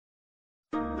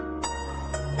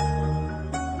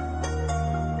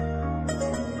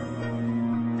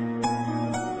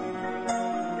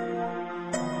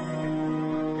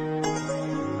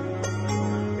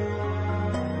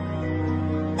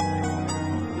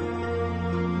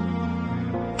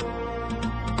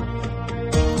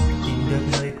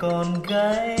con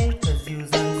gái thật dịu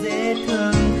dàng dễ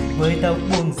thương, với tóc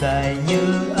buông dài như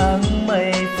áng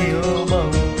mây phiêu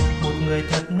bồng. Một người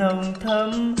thật nồng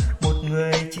thắm, một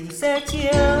người chịu sẻ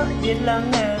chia, biết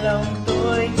lắng nghe lòng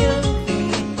tôi những khi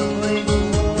tôi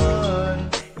buồn.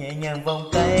 Nhẹ nhàng vòng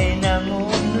tay nàng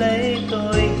ôm lấy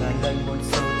tôi, ngàn lần một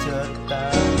số chợt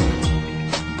tan.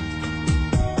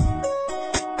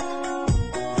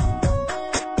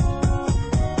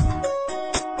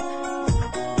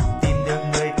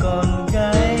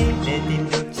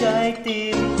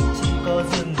 Tim chỉ có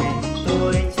riêng mình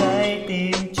tôi, trái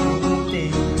tim chung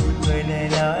tình. Người này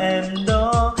là em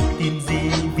đó, tìm gì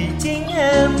vì chính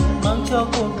em mang cho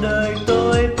cuộc đời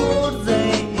tôi phút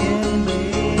giây yên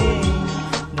bình.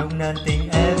 Nồng nàn tình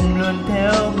em luôn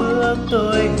theo bước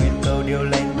tôi, nguyện cầu điều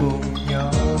lành cùng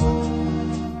nhau.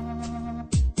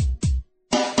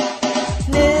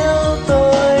 Nếu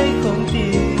tôi không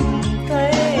tìm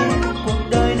thấy cuộc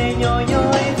đời này nhỏ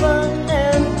nhoi vắng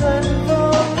em thân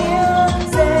vô nghĩa,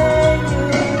 sẽ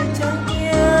như trăng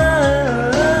kia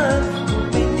một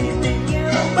mình thì tình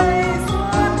yêu bay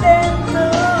suốt đêm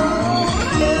thâu.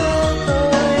 Nếu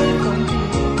tôi không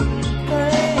tìm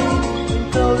thấy, nguyện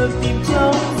cầu được tìm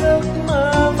trong giấc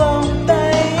mơ vòng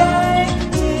tay ấy.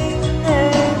 Chính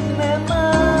em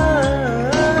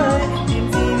ơi,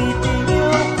 tìm gì vì tình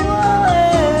yêu của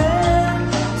em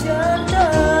chân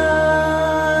đời.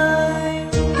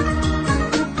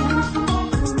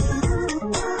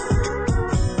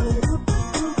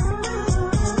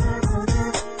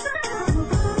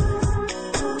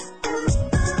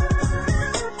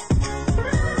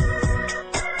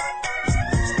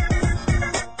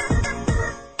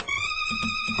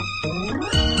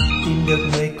 Tìm được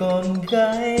người con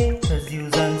gái thật dịu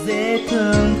dàng dễ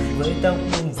thương, với tóc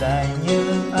buông dài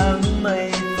như áng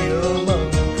mây phiêu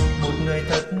bồng. Một người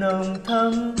thật nồng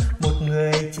thắm, một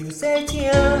người chịu sẻ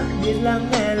chia, biết lắng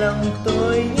nghe lòng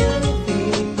tôi những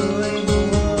khi tôi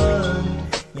buồn.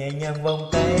 Nhẹ nhàng vòng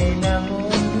tay